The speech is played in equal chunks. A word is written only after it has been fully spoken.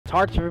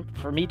It's hard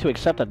for me to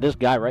accept that this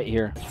guy right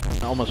here,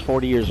 almost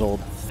 40 years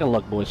old. Good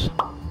luck, boys.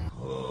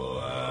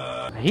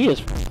 He is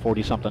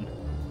 40-something.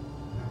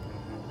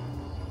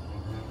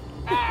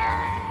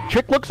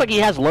 Trick looks like he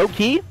has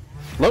low-key.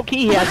 Low-key,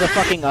 he has a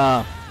fucking,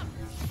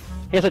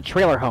 he has a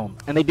trailer home,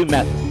 and they do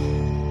meth.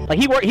 Like,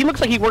 he looks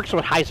like he works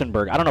with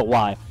Heisenberg. I don't know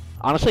why.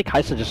 Honestly,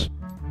 Kaisa just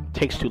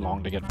takes too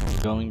long to get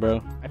going,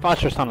 bro. If I was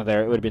Tristana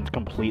there, it would have been a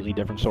completely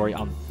different story.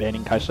 I'm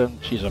banning Kaisa.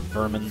 She's a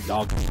vermin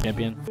dog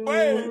champion.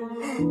 Wait,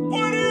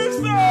 what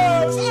is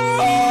this?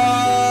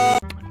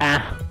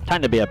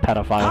 Time to be a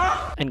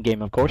pedophile. In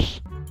game, of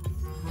course.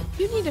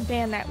 You need to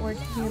ban that word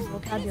from your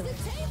vocabulary.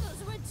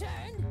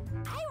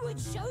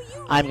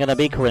 I'm gonna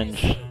be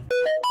cringe.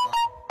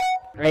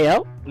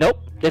 Ayo? Nope,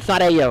 it's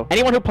not Ayo.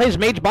 Anyone who plays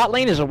mage bot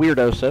lane is a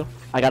weirdo, so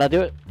I gotta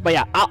do it. But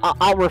yeah,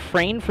 I'll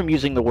refrain from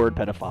using the word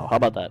pedophile. How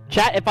about that?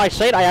 Chat, if I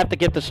say it, I have to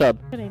give the sub.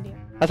 Good idea.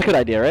 That's a good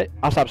idea, right?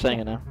 I'll stop saying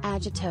it now.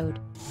 Agitoad.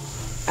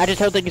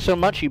 Agitoad, thank you so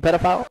much, you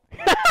pedophile.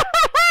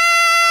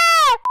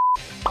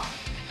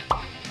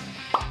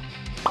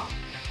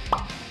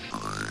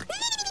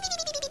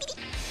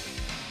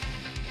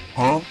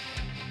 Huh?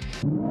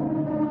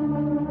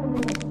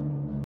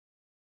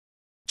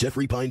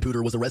 Jeffrey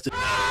Pinepooter was arrested.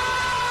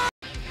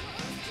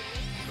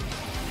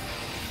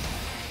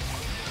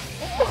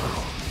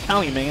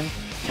 Telling you, Megan.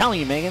 Telling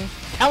you, Megan.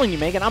 Telling you,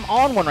 Megan. I'm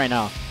on one right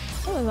now.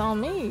 That was all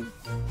me.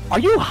 Are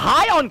you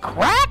high on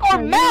crack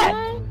or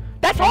meth?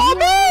 That's all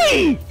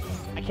me!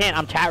 I can't.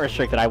 I'm chat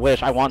restricted. I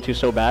wish. I want to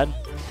so bad.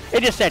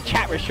 It just said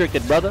chat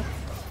restricted, brother.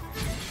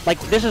 Like,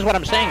 this is what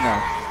I'm saying,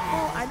 though.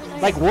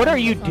 Like, what are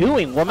you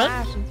doing, woman?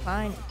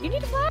 Fine. You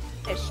need to flash.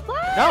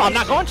 Flash. No, I'm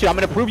not going to. I'm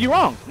going to prove you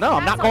wrong. No,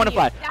 I'm not going to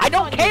flash. I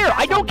don't care.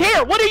 I don't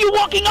care. What are you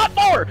walking up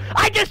for?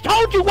 I just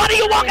told you. What are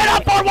you walking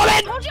up for, woman?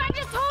 I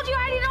just told you.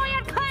 I didn't know he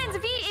had cleanse.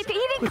 If he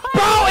didn't cleanse.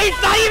 Bro,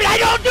 it's not even. I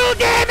don't do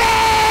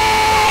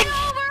damage.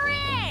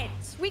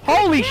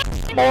 Holy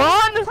shit,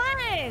 moron.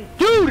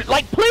 Dude,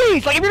 like,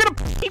 please. Like, if you're going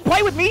to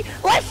play with me,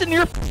 listen,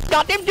 you're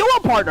goddamn duo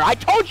partner. I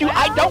told you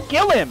I don't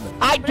kill him.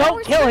 I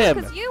don't kill him.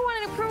 Because you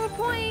wanted to prove a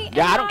point.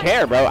 Yeah, I don't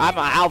care, bro. I'm an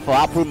alpha.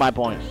 I'll prove my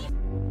points.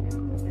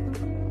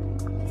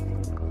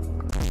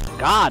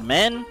 God,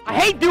 man. I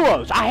hate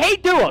duos. I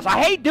hate duos.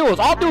 I hate duos.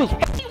 All duos.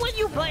 When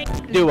you play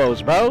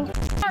Duos, bro.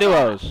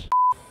 Duos.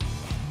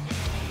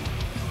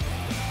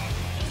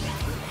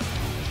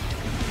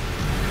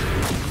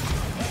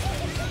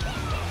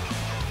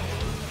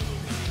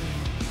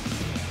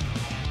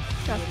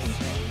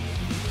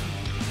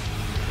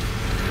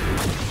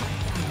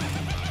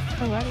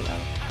 Alrighty,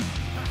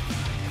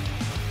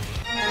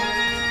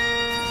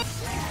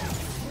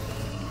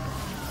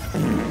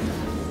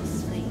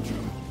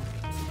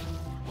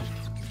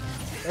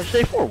 Does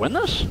J4 win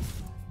this?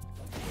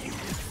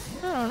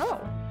 I don't know.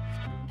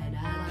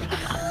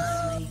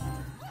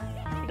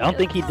 I don't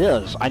think he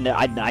does. I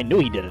knew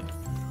he didn't.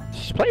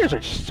 These players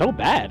are so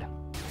bad.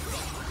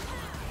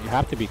 You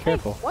have to be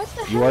careful. What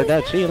the hell You are is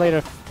dead. that? See you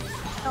later.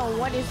 No,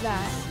 what is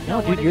that?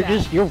 No, dude,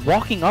 you're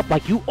walking up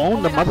like you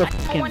own the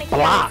motherfucking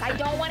block.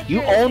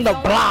 You own the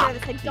block.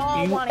 You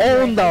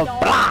own the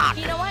block.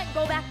 You know what?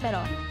 Go back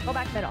middle. Go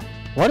back middle.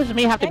 What does it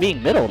mean have to be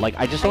in middle? Like,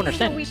 I just don't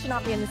understand. We should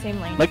not be in the same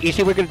lane. Like, you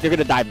see, they're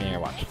gonna dive me here.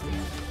 Watch.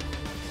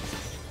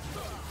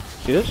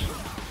 See this?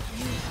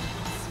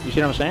 You see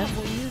what I'm saying?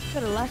 Well, you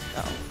could have left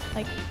though.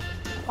 Like,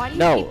 why do you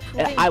No, keep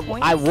proving I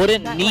points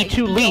wouldn't that, need like,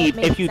 to don't leave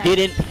make if you sense?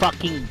 didn't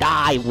fucking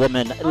die,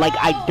 woman. Like,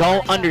 I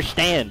don't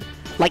understand.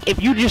 Like,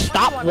 if you just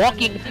stop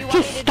walking,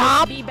 just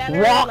stop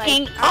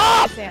walking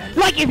up!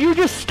 Like, if you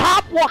just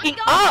stop walking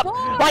up!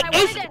 Like,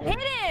 it's...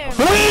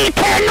 We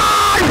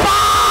cannot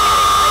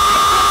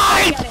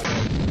fight!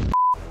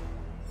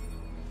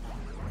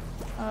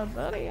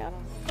 Buddy, I don't know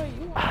what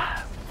you want.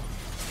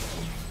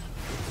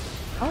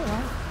 Oh,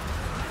 wow.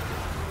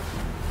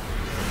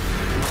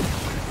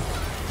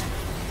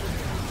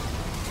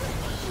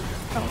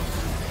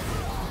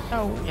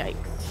 Oh, yikes.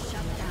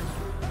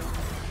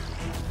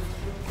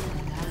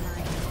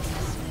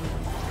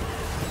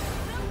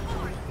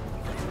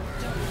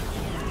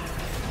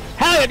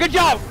 Hell yeah, good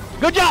job!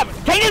 Good job!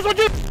 Take this one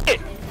too!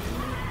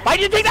 Why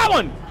did you take that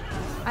one?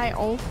 I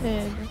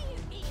ulted.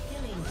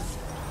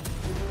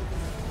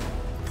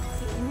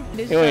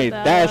 Wait,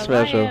 that's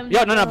special.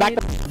 Yo, no, back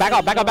up. Yo!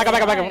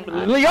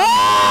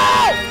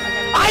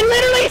 I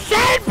literally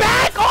said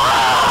back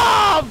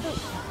off!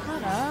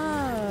 Shut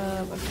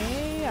up,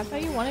 okay? I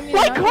thought you wanted me to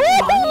Like, not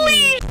get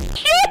holy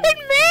shit,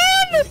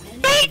 man!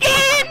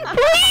 Megan,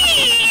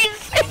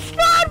 please! It's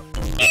not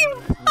fucking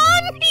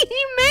funny,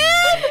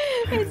 man!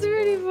 It's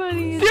really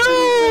funny.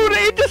 Dude,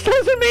 it just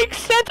doesn't make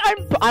sense.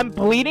 I'm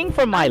bleeding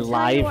for my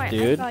life,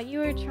 dude. I thought you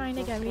were trying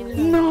to get me to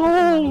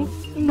No,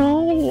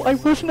 I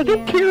wasn't. I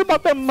don't care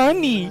about the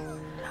money.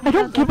 I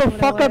don't give a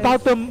fuck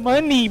about the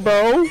money,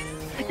 bro. You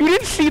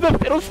didn't see the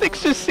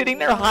fiddlesticks just sitting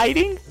there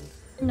hiding?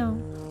 No.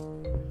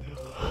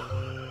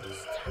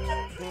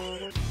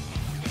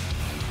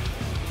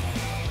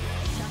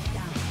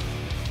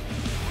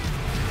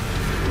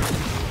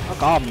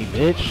 Fuck off me,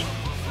 bitch.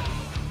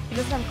 He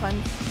doesn't have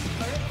cleanse.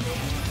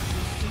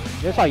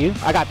 It's all you.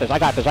 I got this. I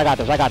got this. I got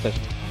this. I got this.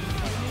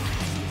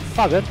 It's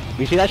all good.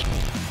 You see that?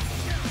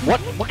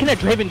 What can a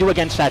Draven do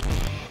against that?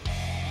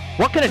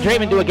 What can a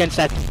Draven do against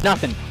that?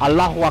 Nothing.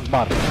 Allahu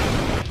Akbar.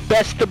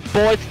 Best of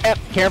boys.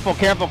 Careful,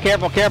 careful,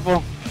 careful,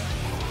 careful.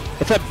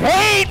 It's a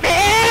bait,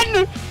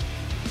 man!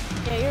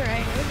 Yeah, you're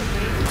right. It was a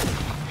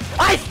bait.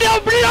 I still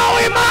blow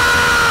him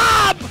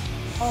up!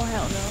 Oh,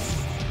 hell no.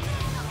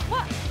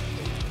 What?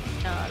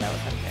 No, that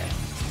was unfair.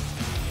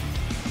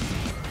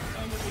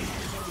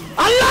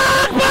 Allah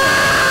Akbar!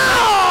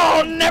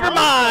 Oh, never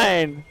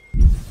mind.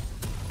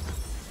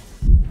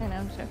 I know,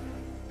 I'm sure.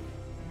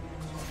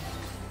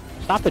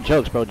 Stop the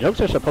jokes, bro. Jokes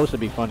are supposed to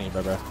be funny,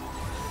 bro.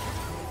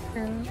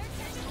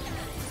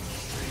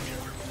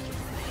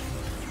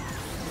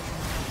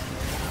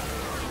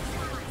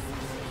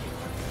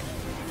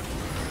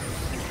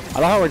 I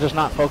love how we're just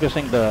not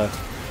focusing the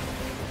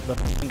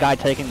guy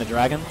taking the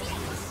dragon.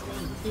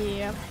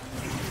 Yep.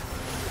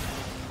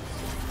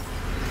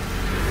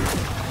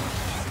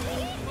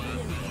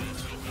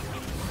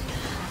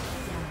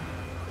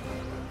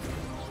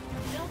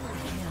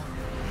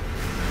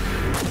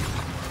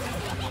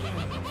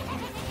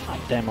 God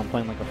damn, I'm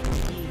playing like a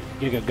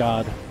giga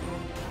god.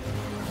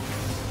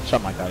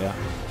 Something like that, yeah.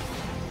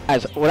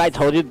 As what I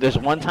told you, this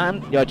one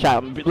time, yo,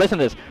 chat, listen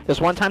to this.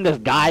 This one time, this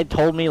guy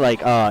told me like,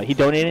 he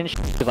donated and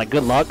shit. He's like,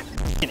 good luck.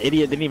 An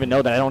idiot didn't even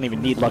know that I don't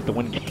even need luck to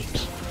win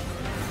games.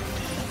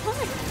 What?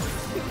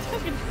 You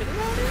talking shit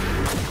about it?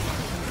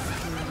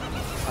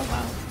 Oh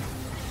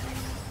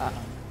wow.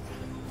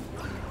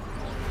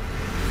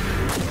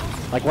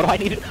 Like, what do I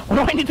need? What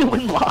do I need to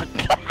win luck?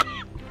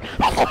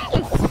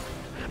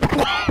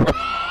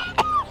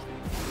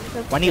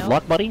 Do I need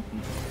luck, buddy?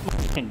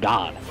 Fucking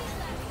God.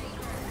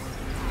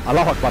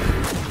 Allahu Akbar.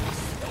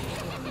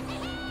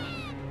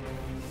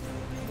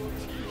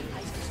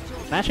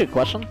 Can I ask you a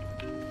question?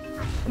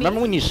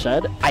 Remember when you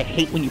said, I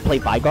hate when you play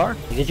Veigar?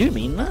 Did you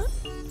mean that?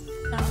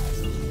 No.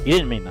 You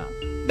didn't mean that.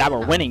 That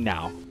we're winning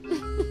now.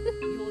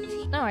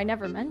 No, I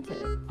never meant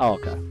it. Oh,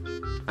 okay.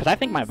 Because I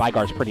think my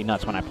Veigar's pretty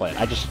nuts when I play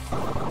it. I just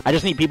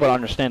need people to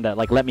understand that,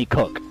 like, let me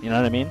cook. You know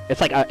what I mean?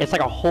 It's like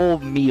a whole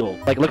meal.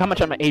 Like, look how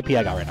much of an AP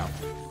I got right now.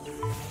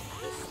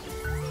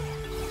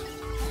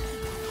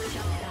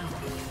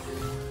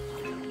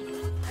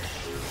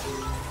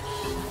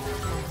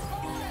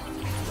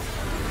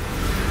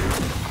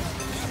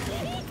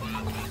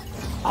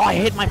 Oh, I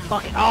hit my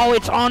fucking... Oh,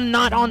 it's on,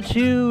 not on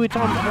 2. It's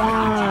on 1.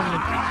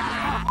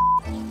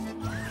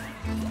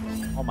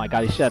 Oh my god,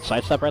 you see that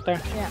sidestep right there?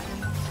 Yeah.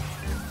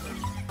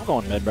 I'm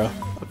going mid, bro.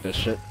 Fuck this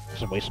shit.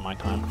 This is wasting my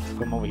time.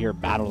 I'm over here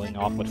battling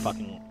off with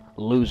fucking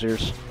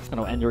losers.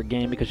 Gonna end your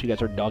game because you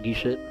guys are doggy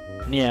shit.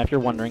 And yeah, if you're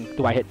wondering,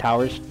 do I hit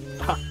towers?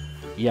 Ha!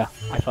 Yeah,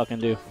 I fucking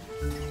do.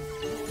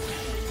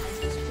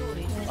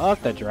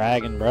 Fuck the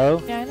dragon,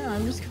 bro. Yeah, I know.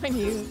 I'm just going to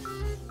use...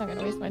 I'm not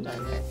gonna waste my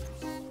time there.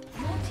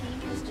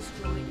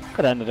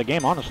 Could have ended the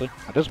game, honestly,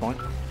 at this point.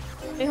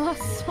 They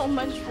lost so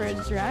much for a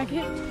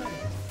dragon.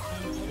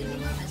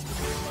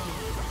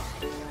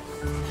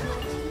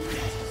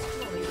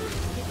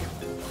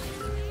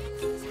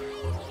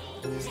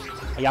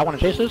 Y'all want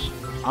to chase this?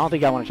 I don't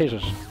think y'all want to chase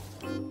this.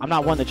 I'm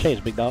not one to chase,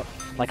 big dog.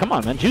 Like, come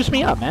on, man. Juice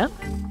me up, man.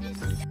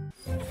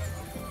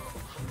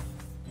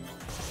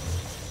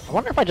 I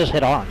wonder if I just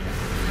hit R on you.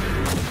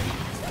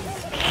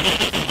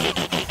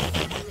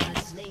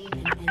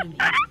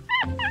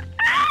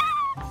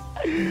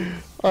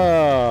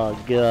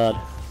 Oh, God.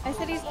 I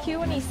said he's cute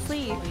when he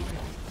sleeps.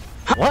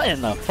 What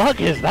in the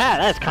fuck is that?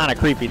 That's kind of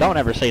creepy. Don't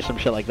ever say some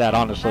shit like that,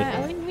 honestly.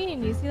 What do you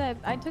mean? You see that?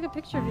 I took a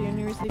picture of you when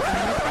you were sleeping.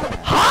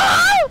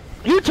 Huh?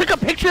 You took a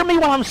picture of me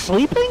while I'm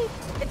sleeping?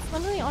 It's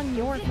literally on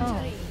your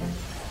phone.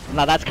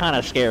 No, that's kind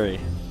of scary.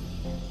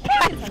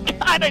 That's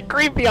kind of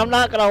creepy, I'm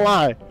not gonna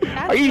lie.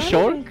 Are you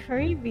sure? That's not even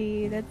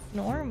creepy. That's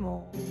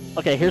normal.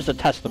 Okay, here's the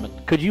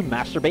testament. Could you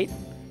masturbate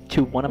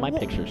to one of my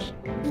pictures?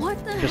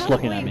 What the Just hell?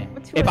 looking at me.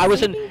 Wait, If I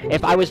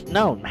was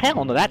no,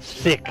 hell no, that's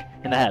sick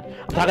in the head.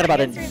 I'm talking about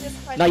it.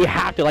 No, you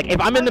have to. Like, if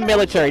I'm in the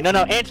military, no,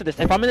 answer this.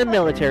 If I'm in the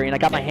military and I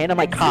got my hand on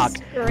my cock,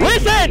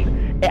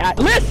 listen,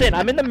 listen.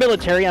 I'm in the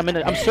military.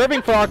 I'm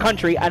serving for our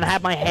country and I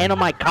have my hand on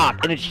my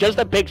cock and it's just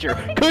a picture.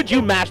 Could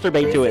you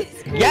masturbate to it?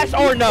 Yes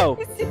or no?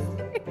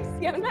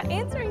 Yeah, I'm not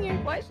answering.